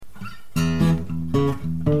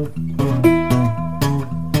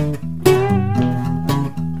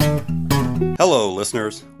Hello,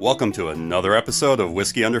 listeners. Welcome to another episode of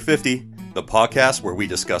Whiskey Under 50, the podcast where we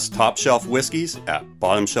discuss top shelf whiskeys at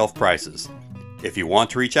bottom shelf prices. If you want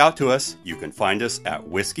to reach out to us, you can find us at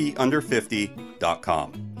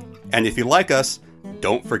whiskeyunder50.com. And if you like us,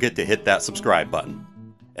 don't forget to hit that subscribe button.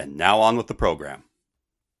 And now on with the program.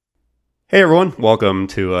 Hey everyone, welcome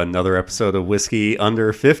to another episode of Whiskey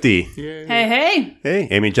Under 50. Yay. Hey. Hey,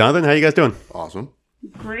 Amy and Jonathan, how you guys doing? Awesome.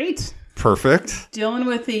 Great. Perfect. Dealing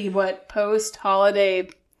with the, post-holiday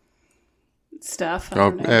stuff.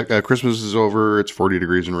 Christmas is over. It's 40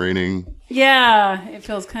 degrees and raining. Yeah, it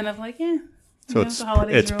feels kind of like, So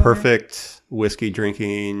it's perfect whiskey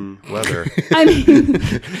drinking weather. I mean,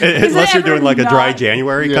 unless you're doing like a dry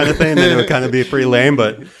January kind of thing, then it would kind of be pretty lame.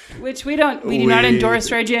 But which we do not endorse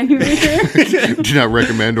dry January here. Do not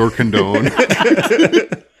recommend or condone.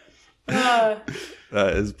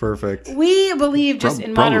 That is perfect. We believe just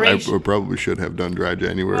in moderation. I probably should have done dry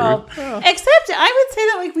January. Well, except I would say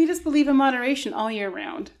that we just believe in moderation all year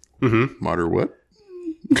round. Mm-hmm. Moder what?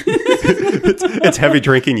 It's heavy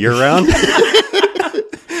drinking year round.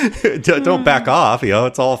 Don't back off.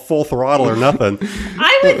 It's all full throttle or nothing.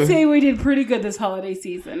 I would say we did pretty good this holiday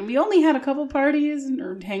season. We only had a couple parties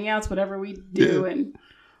or hangouts, whatever we do, and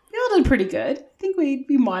we all did pretty good. I think we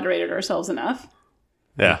moderated ourselves enough.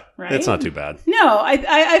 Yeah, right? It's not too bad. No,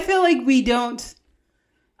 I feel like we don't.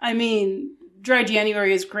 I mean, dry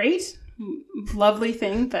January is great, lovely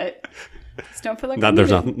thing, but I just don't feel like not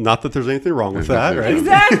that there's anything wrong with that, right?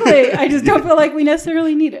 Exactly. I just don't feel like we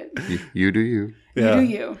necessarily need it. You do you. Yeah, you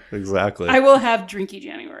do you. Exactly. I will have drinky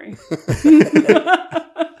January.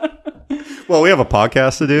 Well, we have a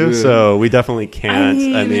podcast to do, so we definitely can't.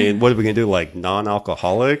 I mean, what are we going to do? Like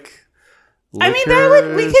non-alcoholic liquors? I mean,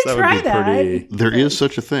 we could try that. There is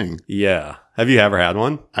such a thing. Yeah. Have you ever had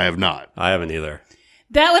one? I have not. I haven't either.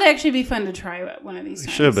 That would actually be fun to try one of these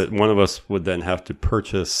times. Should, but one of us would then have to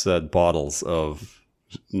purchase bottles of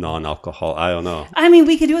non-alcohol. I don't know. I mean,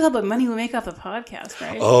 we could do with all the money we make off the podcast,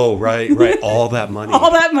 right? Oh, right. All that money.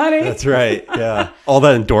 All that money. That's right. Yeah. All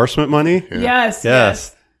that endorsement money. Yeah.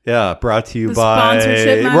 Yes. Yeah. Brought to you the by.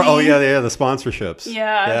 Sponsorship money. Oh, yeah. The sponsorships.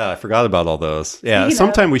 Yeah. I forgot about all those. Yeah.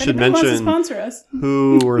 Sometime we should mention sponsor us.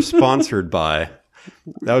 who we're sponsored by.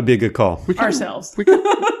 That would be a good call. Ourselves. We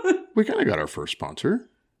kind of got our first sponsor.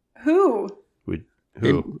 Who?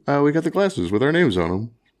 Who? We got the glasses with our names on them.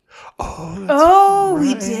 Oh, right.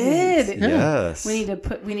 We did. Yes. We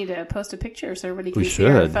need to post a picture so everybody can see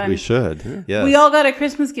our our fun. We should. Yeah. We all got a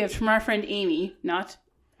Christmas gift from our friend Amy.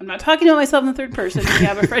 I'm not talking about myself in the third person. We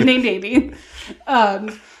have a friend named Amy.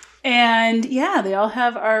 And yeah, they all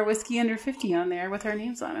have our Whiskey Under 50 on there with our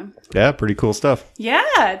names on them. Yeah, pretty cool stuff. Yeah,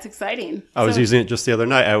 it's exciting. I was using it just the other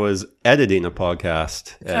night. I was editing a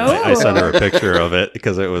podcast, and I sent her a picture of it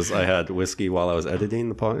because I had whiskey while I was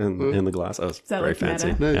editing in the glass. I was very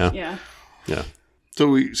fancy. Nice. Yeah. So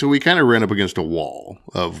we kind of ran up against a wall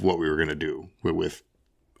of what we were going to do with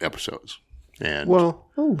episodes. And a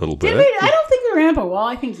little bit. Did we? I don't think we ran up a wall.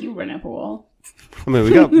 I think you ran up a wall. I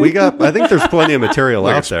mean, we got. I think there's plenty of material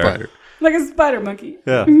out there. Spider. Like a spider monkey.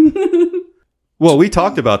 Yeah. Well, we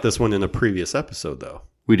talked about this one in a previous episode, though.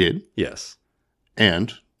 We did. Yes.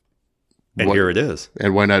 And here it is.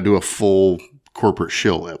 And why not do a full corporate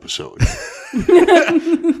shill episode?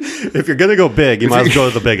 If you're going to go big, you might as well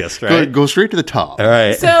go to the biggest, right? Go straight to the top. All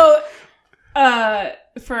right. So,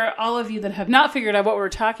 for all of you that have not figured out what we're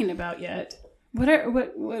talking about yet, what are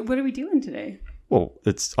we doing today? Well,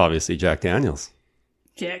 it's obviously Jack Daniels.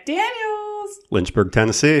 Jack Daniels. Lynchburg,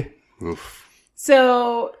 Tennessee. Oof.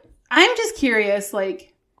 So, I'm just curious,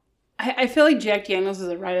 like, I feel like Jack Daniels is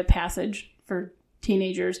a rite of passage for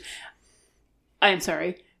teenagers. I'm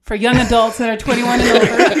sorry. For young adults that are 21 and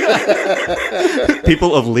over.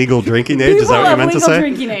 People of legal drinking age, is that what you meant to say? People of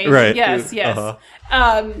legal drinking age, right. Yes. Uh-huh.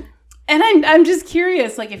 And I'm just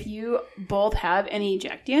curious, like, if you both have any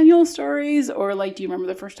Jack Daniels stories, or, like, do you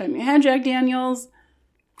remember the first time you had Jack Daniels?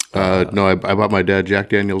 No, I bought my dad Jack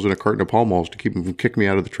Daniels in a carton of Pall Malls to keep him from kicking me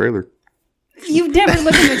out of the trailer. You've never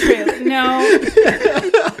lived in the trailer. No.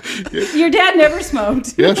 Your dad never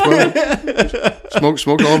smoked. Yeah,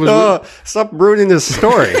 smoked all of his... Stop ruining his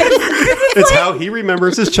story. It's how he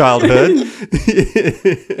remembers his childhood.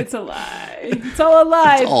 It's a lie. It's all a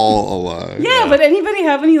lie. It's all a lie. Yeah, but anybody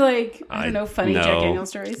have any, like, I don't know, funny Jack Daniels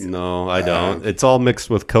stories? No, I don't. It's all mixed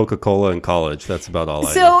with Coca-Cola in college. That's about all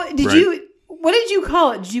I know. So, what did you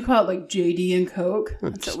call it? Did you call it, like, JD and Coke?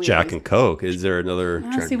 It's Jack and Coke. Is there another?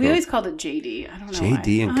 See, we always called it JD. I don't know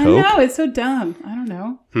JD why. and Coke? I know, it's so dumb. I don't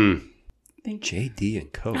know. JD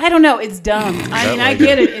and Coke. I don't know. It's dumb. I mean, I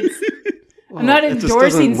get it. I'm not It just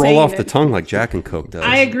endorsing doesn't roll saying off it. the tongue like Jack and Coke does.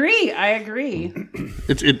 I agree.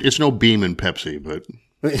 It's no Beam and Pepsi, but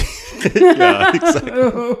Yeah,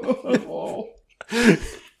 exactly.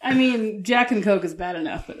 I mean, Jack and Coke is bad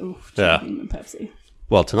enough, but Yeah. and Pepsi.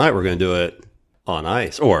 Well, tonight we're going to do it on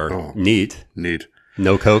ice or neat. neat.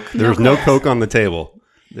 No Coke. There's no Coke on the table.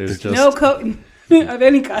 There's just No Coke of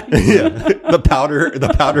any kind. yeah, the powder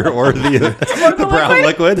or the brown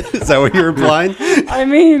liquid. Is that what you're implying? I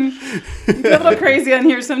mean, you get a little crazy on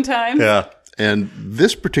here sometimes. Yeah. And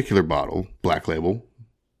this particular bottle, Black Label,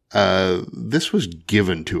 this was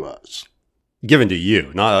given to us. Given to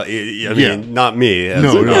you, not I mean, Yeah. not me. As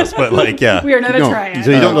No, in no. us, but like yeah. We are not a No. triad.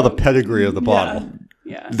 So you don't know the pedigree of the bottle.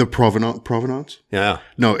 Yeah. The provenance? Yeah.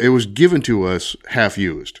 No, it was given to us half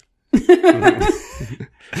used.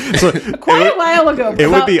 So Quite a while ago. it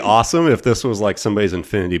would be awesome if this was like somebody's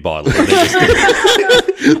infinity bottle. Where they just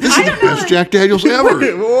This is the best Jack Daniels ever.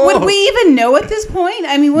 Would we even know at this point?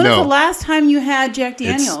 I mean, when was No. the last time you had Jack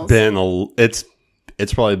Daniels?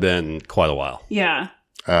 It's probably been quite a while. Yeah.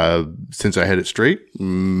 Since I had it straight,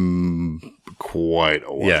 quite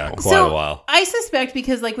a while. Yeah, quite a while. I suspect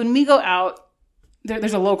because like when we go out,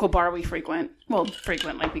 there's a local bar we frequent. Well,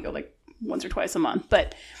 like we go like once or twice a month.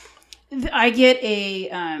 But I get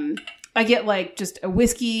like just a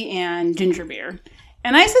whiskey and ginger beer,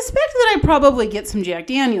 and I suspect that I probably get some Jack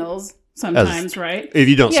Daniels sometimes, right? If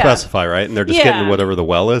you don't Yeah. specify, right, and they're just Yeah. getting whatever the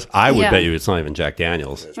well is, I would Yeah. bet you it's not even Jack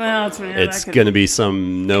Daniels. Well, it's right. It's going to be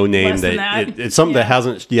some no name Less than that. it's something Yeah. that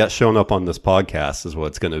hasn't yet shown up on this podcast. Is what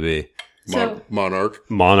it's going to be. So, Monarch.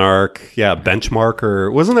 Monarch, yeah, Benchmark,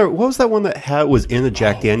 or wasn't there? What was that one that was in a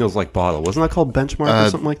Jack Daniels like bottle? Wasn't that called Benchmark or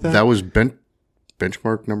something like that? That was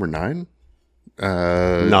Benchmark number 9.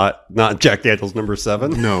 Not Jack Daniels number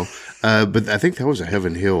 7. No, but I think that was a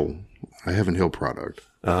Heaven Hill product.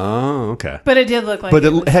 Oh, okay. but it did look like. But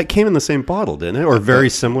it came in the same bottle, didn't it? Or very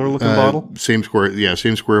similar looking bottle? Same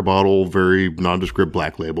square bottle, very nondescript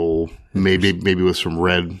Black Label, maybe with some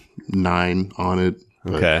red 9 on it.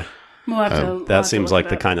 But Okay. We'll have to, we'll That have to seems look like it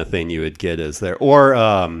the up. kind of thing you would get is there. Or,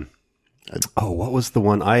 what was the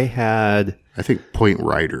one I had? I think Point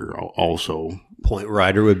Rider also Point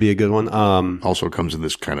Rider would be a good one. also comes in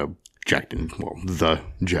this kind of the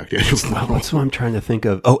Jack Daniels bottle. What's what I'm trying to think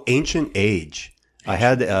of? Oh, Ancient Age. I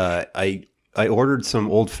had I ordered some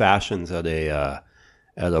old fashions at a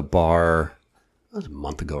bar. That was a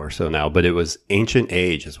month ago or so now, but it was Ancient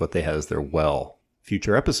Age is what they had as their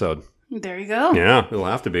future episode. There you go. Yeah, it'll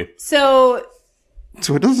have to be. So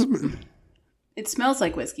So it doesn't. it smells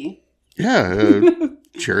like whiskey. Yeah,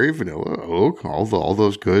 cherry, vanilla, oak, all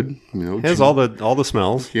those good. It has all the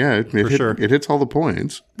smells. Yeah, it sure. It hits all the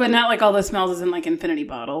points. But not like all the smells is in like infinity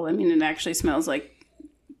bottle. I mean, it actually smells like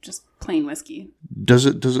just plain whiskey. Does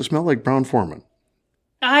it smell like Brown Foreman?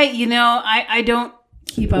 I don't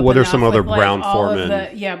keep up. What are enough some other with, Brown all of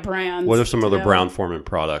Foreman- the, brands. What are some other to know. Brown Foreman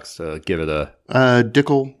products? Give it a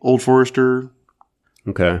Dickel, Old Forester.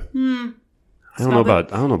 okay. I don't know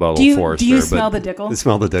about Old Do you Forester. smell but the Dickel? You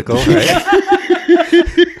smell the Dickel, right?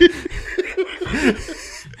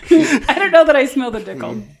 I don't know that I smell the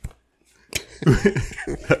Dickel.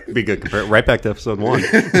 Be good. Compare right back to episode 1.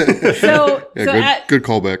 So, Good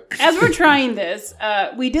callback. as we're trying this,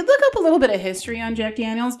 we did look up a little bit of history on Jack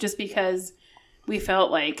Daniels just because we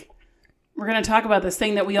felt like we're going to talk about this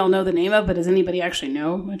thing that we all know the name of, but does anybody actually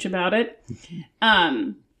know much about it?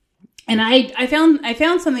 And I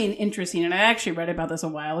found something interesting, and I actually read about this a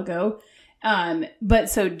while ago. But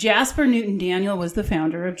so Jasper Newton Daniel was the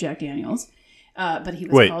founder of Jack Daniels, but he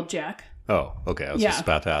was called Jack. Oh, okay. I was Yeah. just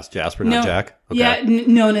about to ask Jasper, not Jack. Okay. Yeah,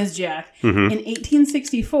 known as Jack in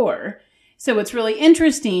 1864. So what's really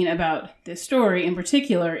interesting about this story in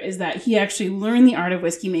particular is that he actually learned the art of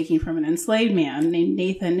whiskey making from an enslaved man named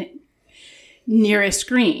Nathan Nearest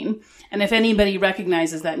Green. And if anybody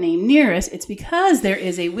recognizes that name Nearest, it's because there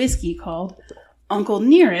is a whiskey called Uncle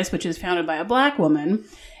Nearest, which is founded by a black woman.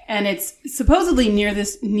 And it's supposedly near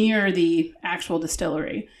the actual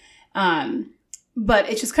distillery. But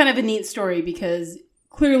it's just kind of a neat story because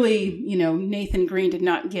clearly, Nathan Green did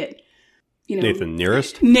not get, Nathan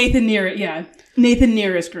Nearest? Nathan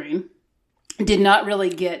Nearest Green did not really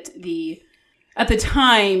get at the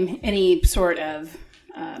time, any sort of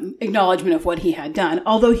acknowledgement of what he had done.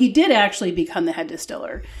 Although he did actually become the head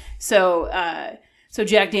distiller. So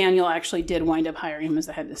Jack Daniel actually did wind up hiring him as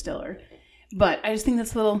the head distiller. But I just think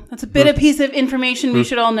that's a piece of information we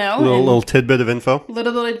should all know. Little tidbit of info.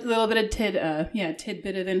 Little bit of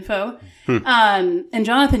tidbit of info. And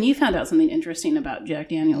Jonathan, you found out something interesting about Jack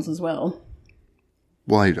Daniels as well.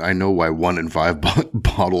 Well, I know why 1 in 5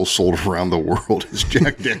 bottles sold around the world is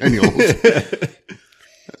Jack Daniels.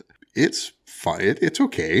 It's fine. It's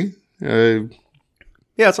okay. Yeah,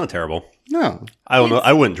 it's not terrible. No. I don't know.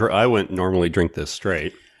 I wouldn't normally drink this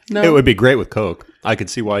straight. No. It would be great with Coke. I could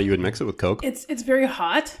see why you would mix it with Coke. It's very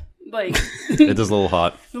hot. Like It is a little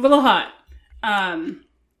hot. a little hot.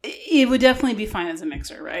 It would definitely be fine as a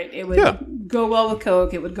mixer, right? It would go well with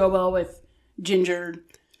Coke. It would go well with ginger.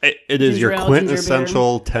 It is your ale,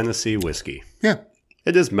 quintessential Tennessee whiskey. Yeah.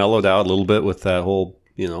 It is mellowed out a little bit with that whole,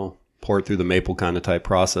 pour it through the maple kind of type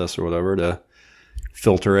process or whatever to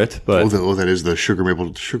filter it. But that is the sugar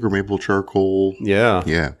maple charcoal. yeah.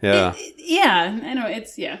 Yeah. Yeah. Yeah, I know.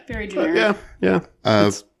 It's, very generic. Yeah.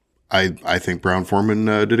 I think Brown Foreman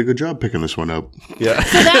did a good job picking this one up. Yeah.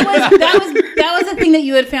 So that was the thing that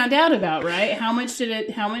you had found out about, right? How much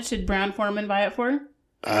did Brown Foreman buy it for?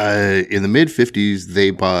 In the mid 50s,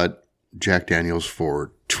 they bought Jack Daniels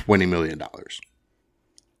for $20 million.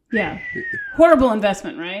 Yeah. Horrible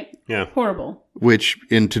investment, right? Yeah. Horrible. Which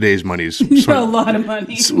in today's money is A lot of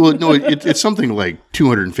money. well, no, it's something like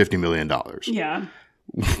 $250 million. Yeah.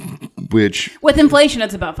 Which With inflation,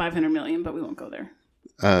 it's about $500 million, but we won't go there.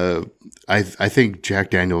 I think Jack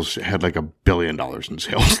Daniels had like $1 billion in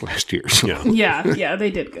sales last year. So. Yeah,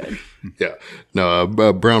 they did good. Yeah. No,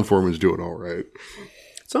 Brown Foreman's doing all right.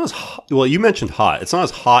 It's not as hot. Well, you mentioned hot. It's not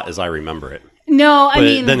as hot as I remember it. No, I But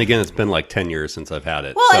mean, then again, it's been like 10 years since I've had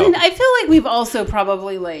it. well, so. and I feel like we've also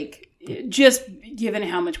probably just given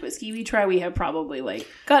how much whiskey we try, we have probably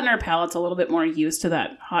gotten our palates a little bit more used to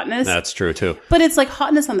that hotness. That's true too. But it's like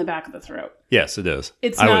hotness on the back of the throat. Yes, it is.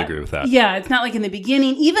 It's I not, would agree with that. Yeah, it's not like in the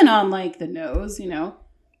beginning, even on the nose,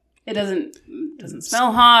 it doesn't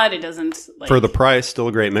smell hot. It doesn't For the price, still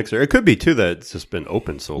a great mixer. It could be too that it's just been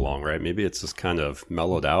open so long, right? Maybe it's just kind of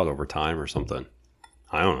mellowed out over time or something.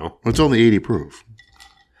 I don't know. It's only 80 proof.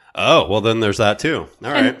 Oh, well then there's that too.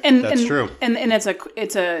 All right. That's true. And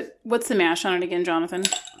it's a what's the mash on it again, Jonathan?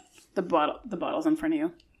 The bottle's in front of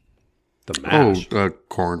you. The mash.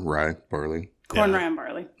 Corn, rye, barley. Corn, rye, and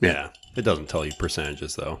barley. Yeah. It doesn't tell you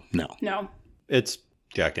percentages though. No. It's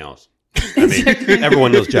Jack Daniels. I mean,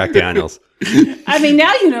 everyone knows Jack Daniels, I mean,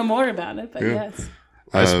 now you know more about it, but yes.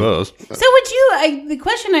 I suppose. So would you, the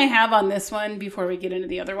question I have on this one before we get into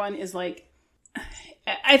the other one is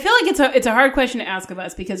I feel like it's a hard question to ask of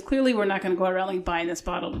us because clearly we're not going to go around buying this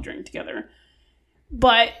bottle to drink together.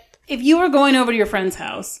 But if you were going over to your friend's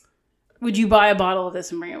house, would you buy a bottle of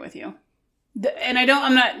this and bring it with you? And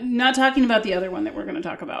I'm not talking about the other one that we're going to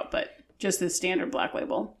talk about, but just this standard Black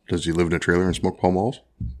Label. Does he live in a trailer and smoke Pall Malls?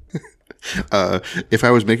 If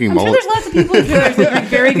I was making I'm sure there's lots of people in trailers that drink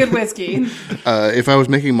very good whiskey. If I was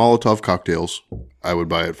making Molotov cocktails, I would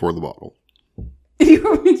buy it for the bottle. If you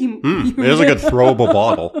were making, It is like a throwable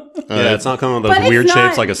bottle. Yeah, it's not coming with But those it's weird not-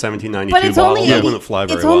 shapes like a 1792 but it's bottle. only That 80, wouldn't fly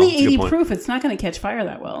very it's well. only That's a good 80 point. proof. It's not going to catch fire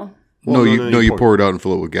that well. Well, you pour it out and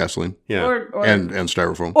fill it with gasoline Yeah. Or and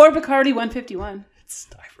styrofoam. or Bacardi 151.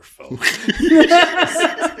 Styrofoam.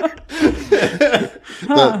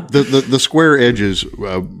 The square edges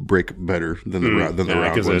break better than the round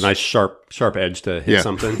Yeah, gives it a ones. nice sharp edge to hit Yeah.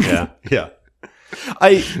 something. Yeah.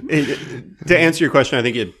 To answer your question, I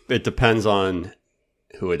think it depends on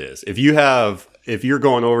who it is. If you're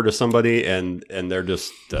going over to somebody and they're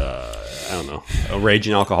just I don't know, a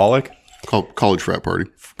raging alcoholic, College frat party.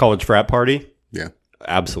 college frat party, Yeah,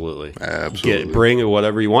 absolutely. Bring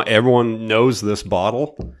whatever you want. Everyone knows this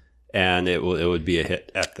bottle, and it would be a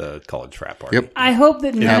hit at the college frat party. Yep. I hope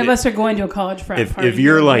that none of us are going to a college frat party. If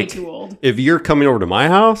you're We're way too old. if you're coming over to my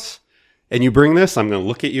house and you bring this, I'm going to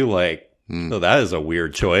look at you like, oh, that is a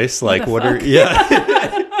weird choice. Like, the what fuck? are,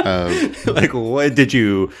 yeah. Like, what did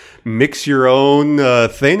you mix your own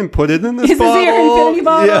thing and put it in this Is this bottle? your infinity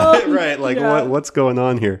bottle? Yeah, right. Like, Yeah. what's going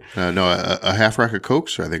on here? No, a half rack of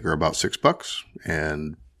Cokes I think are about $6,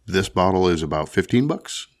 and this bottle is about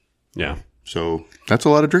 $15. Yeah, So that's a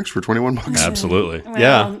lot of drinks for $21. absolutely. Well,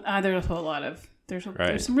 Yeah, there's a lot of there's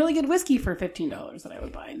some really good whiskey for $15 that I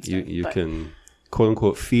would buy instead. you But can quote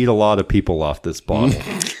unquote feed a lot of people off this bottle.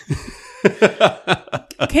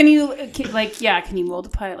 can you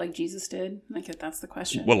multiply it like Jesus did? Like if that's the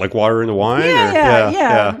question. What, like water into wine?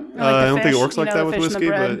 Yeah. Or Or like the I don't think fish, it works like you that know, with the fish and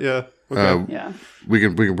whiskey, the but yeah. Okay. Yeah. We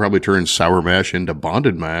can probably turn sour mash into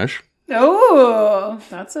bonded mash. Oh,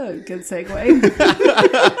 that's a good segue.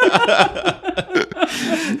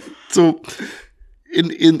 So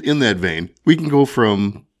in that vein, we can go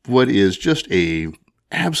from what is just a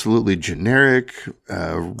absolutely generic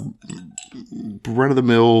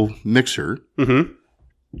run-of-the-mill mixer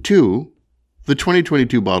to the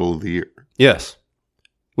 2022 bottle of the year Yes.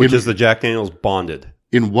 Which is the Jack Daniels Bonded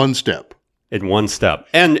in one step. in one step.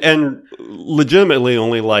 And legitimately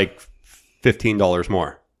only like $15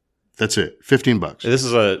 more. That's it. $15. This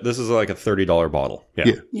is like a $30 bottle.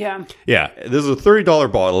 Yeah. Yeah. Yeah. This is a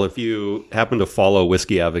 $30 bottle. If you happen to follow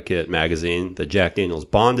Whiskey Advocate magazine, the Jack Daniel's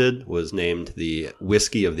Bonded was named the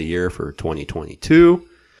Whiskey of the Year for 2022.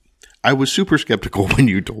 I was super skeptical when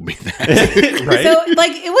you told me that. Right? So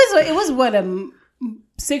like it was what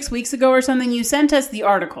 6 weeks ago or something. You sent us the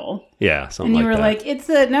article. Yeah, something and you like were that. like, it's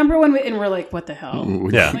the number one, and we're like, what the hell?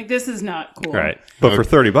 Yeah. Like, this is not cool. Right. But for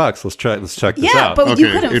 $30, let's check this Yeah, out. but you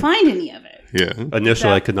Okay, couldn't find any of it. Yeah.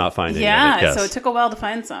 Initially, I could not find any of it. Yes. So it took a while to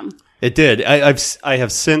find some. It did. I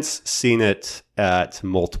have since seen it at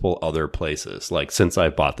multiple other places, like since I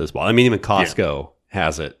bought this bottle. I mean, even Costco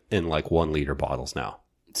has it in like 1 liter bottles now.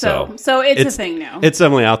 So it's a thing now. It's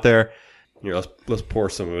definitely out there. Here, let's pour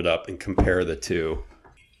some of it up and compare the two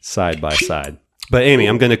side by side. But Amy,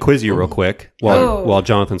 I'm going to quiz you real quick while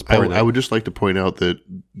Jonathan's pouring. I would just like to point out that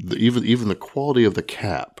even the quality of the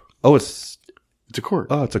cap. Oh, it's a cork.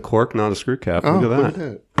 Oh, it's a cork, not a screw cap. Oh, Look at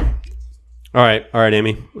that. All right,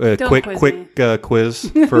 Amy. Quick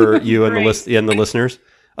quiz for you and the listeners.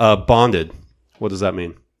 Bonded. What does that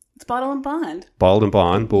mean? It's bottle and bond. Bottled and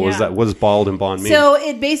bond. But what does bottled and bond mean? So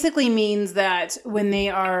it basically means that when they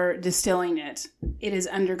are distilling it, it is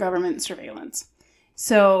under government surveillance.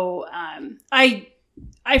 So I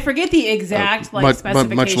forget the exact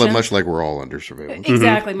specifications. Much like we're all under surveillance.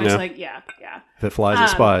 Exactly. Mm-hmm. Much like If it flies,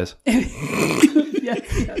 it spies.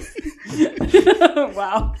 Yes.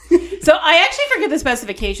 Wow. So I actually forget the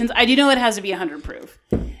specifications. I do know it has to be 100 proof.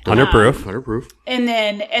 100 proof. 100 proof. And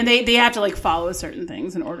they have to like follow certain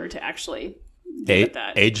things in order to actually get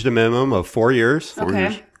that. Aged a minimum of 4 years. 4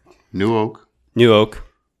 years. New oak.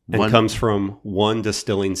 And comes from one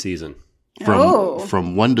distilling season.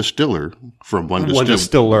 From one distiller. From one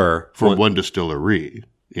distiller. From one distillery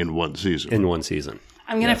in one season.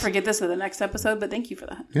 I'm going to forget this for the next episode, but thank you for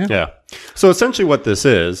that. Yeah. So essentially what this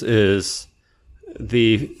is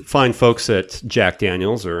the fine folks at Jack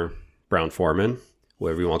Daniel's or Brown-Forman,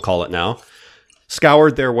 whatever you want to call it now,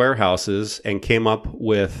 scoured their warehouses and came up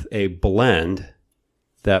with a blend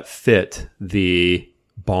that fit the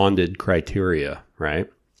bonded criteria, right?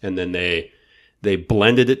 And then they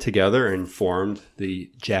blended it together and formed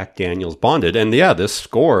the Jack Daniel's Bonded. And this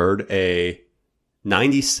scored a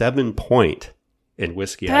 97 point in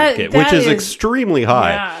Whiskey Advocate, which is extremely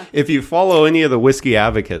high. Yeah. If you follow any of the Whiskey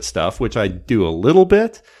Advocate stuff, which I do a little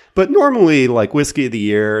bit, but normally like Whiskey of the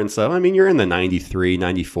Year and stuff, I mean, you're in the 93,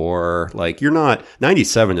 94, like you're not,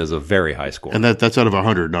 97 is a very high score. And that's out of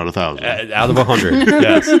 100, not 1,000. Out of 100,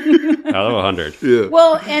 yes. Out of 100. Yeah.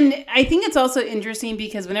 Well, and I think it's also interesting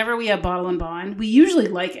because whenever we have bottle and bond, we usually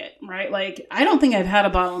like it, right? Like, I don't think I've had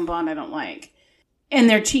a bottle and bond I don't like. And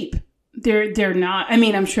they're cheap. They're not, I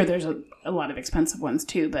mean, I'm sure there's a lot of expensive ones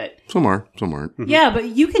too, but some aren't. Mm-hmm. Yeah, but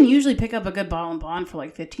you can usually pick up a good bottle and bond for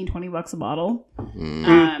like $15-$20 a bottle.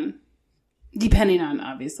 Depending on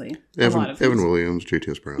obviously a lot of things. Evan Williams,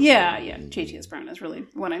 JTS Brown. Yeah, JTS Brown is really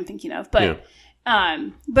what I'm thinking of. But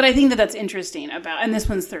but I think that's interesting about, and this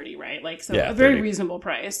one's 30, right? Like, so a very 30. reasonable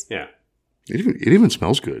price. Yeah. It even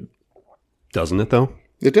smells good. Doesn't it though?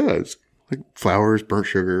 It does. Like flowers, burnt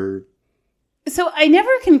sugar. So I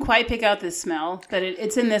never can quite pick out this smell, but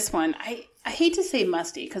it's in this one. I hate to say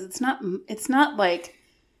musty because it's not like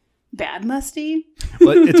bad musty.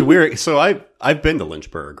 But it's weird. So I've been to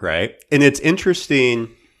Lynchburg, right? And it's interesting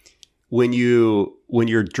when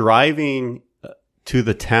you're driving to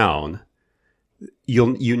the town,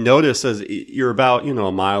 you notice as you're about,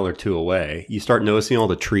 a mile or two away, you start noticing all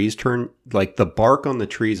the trees turn, like the bark on the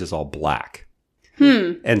trees is all black.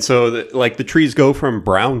 And so the trees go from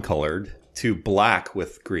brown colored to black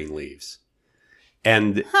with green leaves.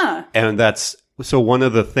 And that's, so one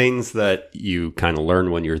of the things that you kind of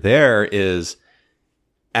learn when you're there is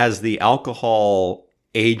as the alcohol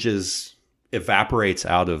evaporates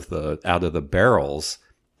out of the barrels,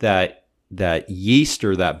 that yeast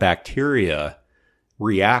or that bacteria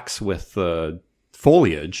reacts with the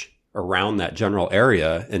foliage around that general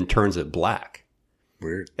area and turns it black.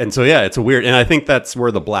 Weird. And so, it's a weird, and I think that's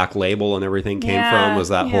where the black label and everything came from, was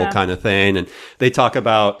that whole kind of thing. And they talk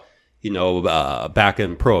about, back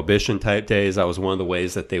in Prohibition type days, that was one of the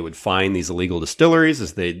ways that they would find these illegal distilleries,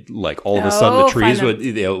 is they like all of a sudden the trees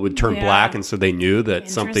would turn black. And so they knew that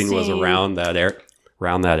something was around that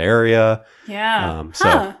area. Yeah.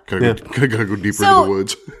 Gotta go deeper into the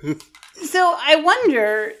woods. So I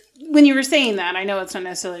wonder, when you were saying that, I know it's not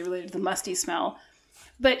necessarily related to the musty smell,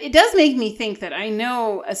 but it does make me think that I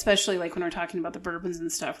know, especially like when we're talking about the bourbons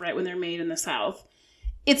and stuff, right, when they're made in the South,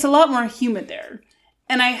 it's a lot more humid there.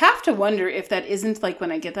 And I have to wonder if that isn't like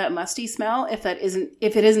when I get that musty smell, if it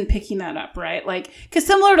isn't picking that up, right? Like, because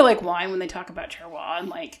similar to like wine, when they talk about terroir and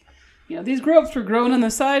like these grapes were grown on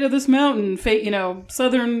the side of this mountain,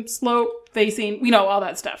 southern slope facing, all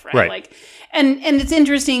that stuff, right? Like, and it's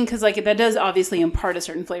interesting because like that does obviously impart a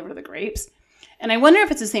certain flavor to the grapes. And I wonder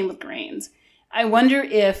if it's the same with grains. I wonder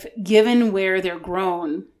if, given where they're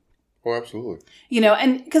grown. Oh, absolutely.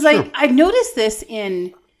 And because I've noticed this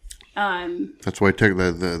in. That's why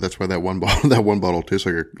that's why that one bottle tastes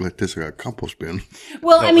like a compost bin.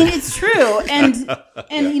 Well, I mean, it's true,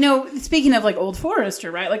 and speaking of like Old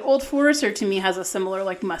Forester, right? Like Old Forester to me has a similar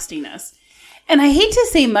like mustiness, and I hate to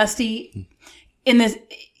say musty in this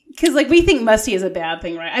because like we think musty is a bad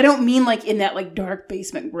thing, right? I don't mean like in that like dark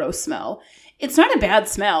basement gross smell. It's not a bad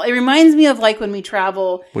smell. It reminds me of like when we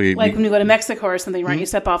travel, when we go to Mexico or something, right? You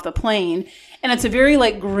step off the plane, and it's a very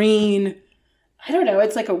like green. I don't know.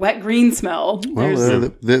 It's like a wet green smell. Well,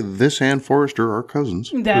 this and Forester are cousins.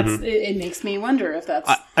 It makes me wonder if that's...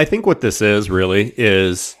 I think what this is really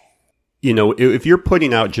is, if you're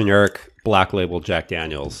putting out generic black label Jack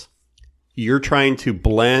Daniels, you're trying to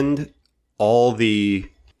blend all the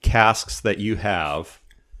casks that you have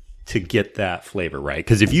to get that flavor, right?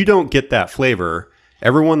 Because if you don't get that flavor...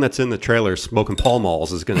 Everyone that's in the trailer smoking Pall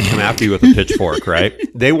Malls is going to come after you with a pitchfork, right?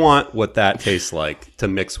 They want what that tastes like to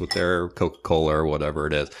mix with their Coca-Cola or whatever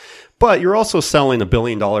it is. But you're also selling $1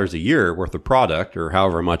 billion a year worth of product or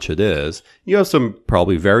however much it is. You have some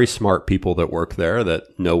probably very smart people that work there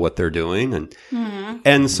that know what they're doing.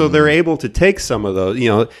 And so they're able to take some of those,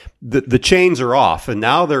 the chains are off and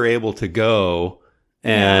now they're able to go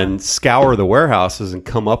and scour the warehouses and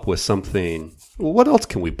come up with something. Well, what else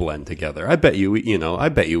can we blend together? I bet you, we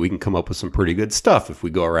can come up with some pretty good stuff if we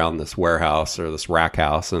go around this warehouse or this rack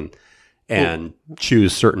house and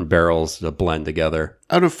choose certain barrels to blend together.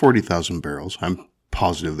 Out of 40,000 barrels, I'm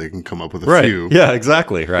positive they can come up with a few. Yeah,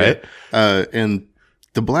 exactly. Right. Yeah. And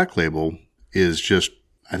the black label is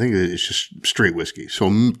I think it's just straight whiskey.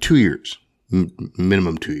 So 2 years,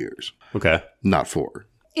 minimum 2 years. Okay. Not 4.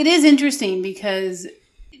 It is interesting because,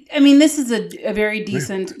 I mean, this is a very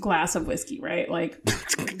decent glass of whiskey, right? Like,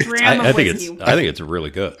 gram of whiskey. I think it's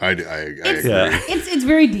really good. I agree. It's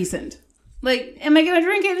very decent. Like, am I going to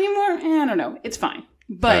drink it anymore? I don't know. It's fine.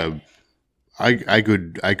 But I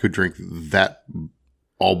could drink that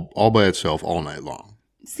all by itself all night long.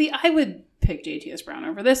 See, I would pick JTS Brown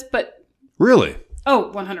over this, but... Really?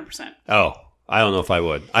 Oh, 100%. Oh, I don't know if I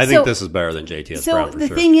would. I think this is better than JTS Brown for sure.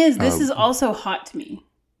 So the thing is, this is also hot to me.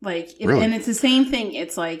 Like, really? And it's the same thing.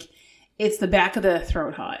 It's like, it's the back of the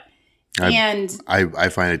throat hot. I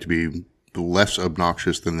find it to be less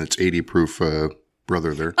obnoxious than its 80 proof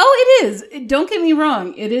brother there. Oh, it is. Don't get me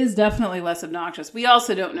wrong. It is definitely less obnoxious. We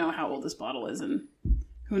also don't know how old this bottle is and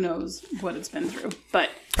who knows what it's been through. But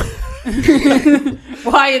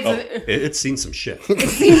why it's seen some shit.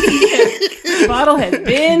 It's seen some shit. The bottle has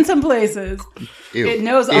been some places. Ew. It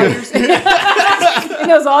knows all your it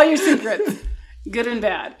knows all your secrets. Good and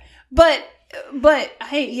bad. But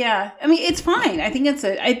I mean, it's fine. I think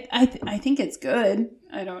I think it's good.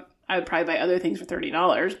 I would probably buy other things for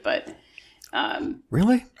 $30, but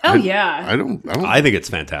really? Oh yeah. I think it's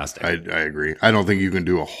fantastic. I agree. I don't think you can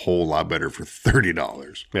do a whole lot better for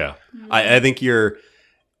 $30. Yeah. I think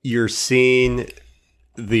you're seeing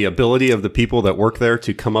the ability of the people that work there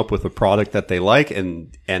to come up with a product that they like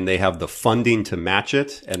and they have the funding to match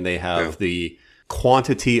it and they have the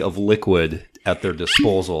quantity of liquid at their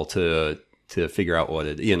disposal to figure out what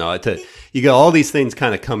it, you got all these things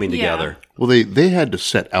kind of coming together. Well, they had to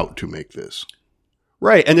set out to make this.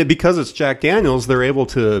 Right. And because it's Jack Daniels, they're able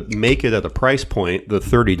to make it at a price point, the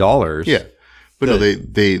 $30. Yeah. But no,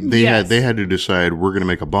 they had to decide we're going to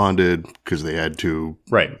make a bonded because they had to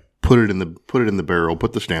put it in the barrel,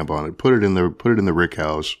 put the stamp on it, put it in the rick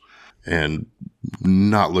house and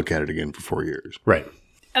not look at it again for 4 years. Right.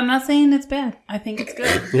 I'm not saying it's bad. I think it's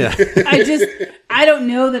good. Yeah. I don't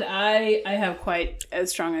know that I have quite as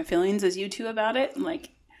strong of feelings as you two about it.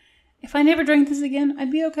 Like, if I never drank this again, I'd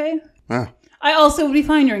be okay. I also would be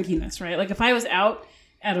fine drinking this, right? Like, if I was out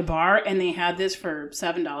at a bar and they had this for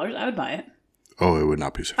 $7, I would buy it. Oh, it would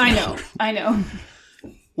not be $7. I know.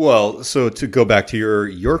 Well, so to go back to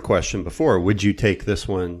your question before, would you take this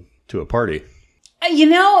one to a party?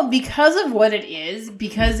 Because of what it is,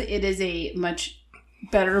 because it is a much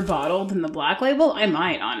better bottle than the black label, I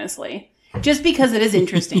might, honestly. Just because it is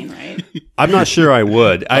interesting, right? I'm not sure I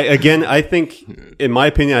would. I think, in my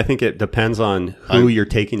opinion, I think it depends on who you're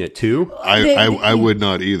taking it to. I would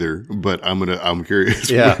not either, but I'm curious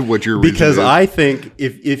what your reason because is. I think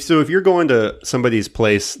if you're going to somebody's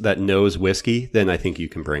place that knows whiskey, then I think you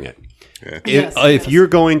can bring it. Yeah. If you're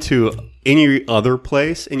going to any other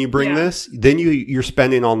place and you bring this, then you're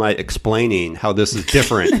spending all night explaining how this is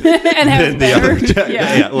different than the other.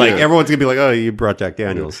 Everyone's gonna be like, "Oh, you brought Jack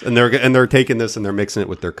Daniels," and they're taking this and they're mixing it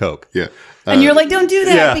with their Coke. Yeah, and you're like, "Don't do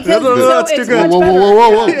that because that's too good."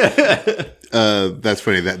 Whoa. That's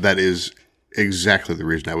funny. That is exactly the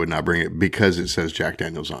reason I would not bring it, because it says Jack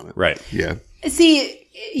Daniels on it. Right. Yeah. See.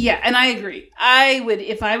 Yeah, and I agree. I would,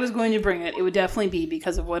 if I was going to bring it, it would definitely be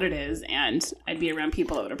because of what it is, and I'd be around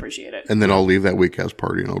people that would appreciate it. And then I'll leave that weak-ass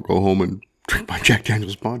party, and I'll go home and drink my Jack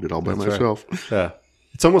Daniels Bonded all by myself. Right. Yeah.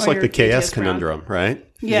 It's almost like the KS conundrum, right?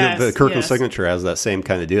 Yes. The Kirkland signature has that same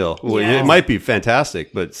kind of deal. Well, it might be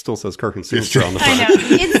fantastic, but it still says Kirkland signature on the front. I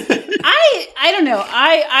know. I don't know.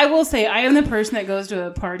 I will say I am the person that goes to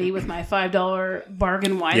a party with my $5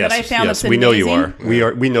 bargain wine that I found. Yes, we know you are.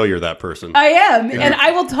 We know you're that person. I am, and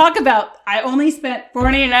I will talk about. I only spent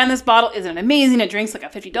 $4.89 on this bottle. Isn't it amazing? It drinks like a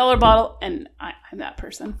 $50 bottle, and I'm that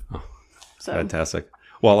person. Oh, so fantastic.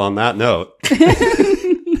 Well, on that note.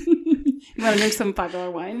 You want to drink some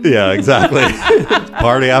 $5 wine? Yeah, exactly.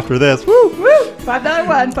 Party after this. Woo, woo! $5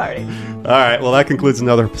 wine party. All right. Well, that concludes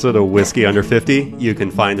another episode of Whiskey Under 50. You can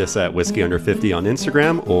find us at Whiskey Under 50 on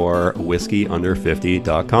Instagram or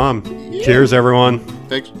whiskeyunder50.com. Yeah. Cheers, everyone.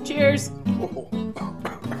 Thanks. Cheers.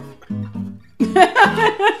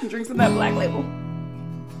 Drink some of that Black Label.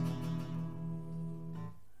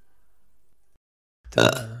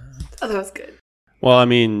 Oh, that was good. Well, I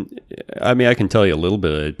mean, I can tell you a little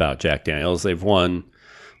bit about Jack Daniels. They've won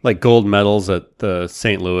like gold medals at the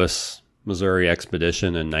St. Louis, Missouri expedition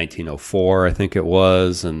in 1904, I think it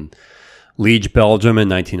was, and Liege, Belgium in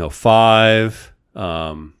 1905.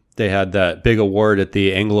 They had that big award at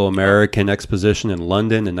the Anglo-American Exposition in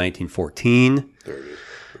London in 1914. There it is.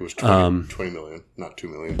 It was 20 million, not 2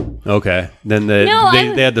 million. Okay. Then they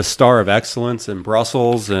had the Star of Excellence in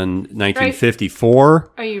Brussels in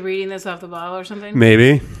 1954. Are you reading this off the bottle or something?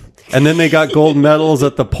 Maybe. And then they got gold medals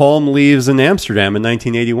at the Palm Leaves in Amsterdam in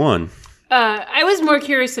 1981. I was more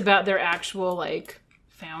curious about their actual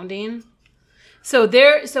founding. So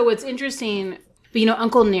what's interesting, but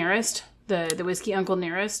Uncle Nearest, the whiskey Uncle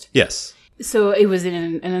Nearest. Yes. So it was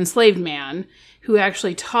an enslaved man who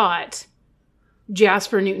actually taught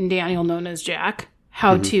Jasper Newton Daniel, known as Jack,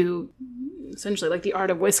 how to essentially the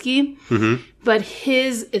art of whiskey. Mm-hmm. But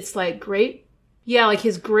his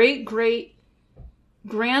great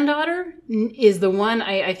granddaughter is the one,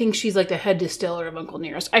 I think she's the head distiller of Uncle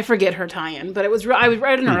Nearest. I forget her tie-in, but I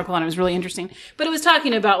read an article and it was really interesting. But it was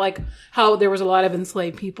talking about how there was a lot of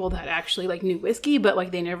enslaved people that actually knew whiskey,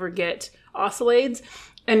 but they never get accolades.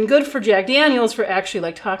 And good for Jack Daniels for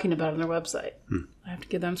actually talking about it on their website. I have to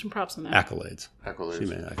give them some props on that. Accolades. Accolades. She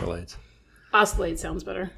made accolades. Oscillade sounds better.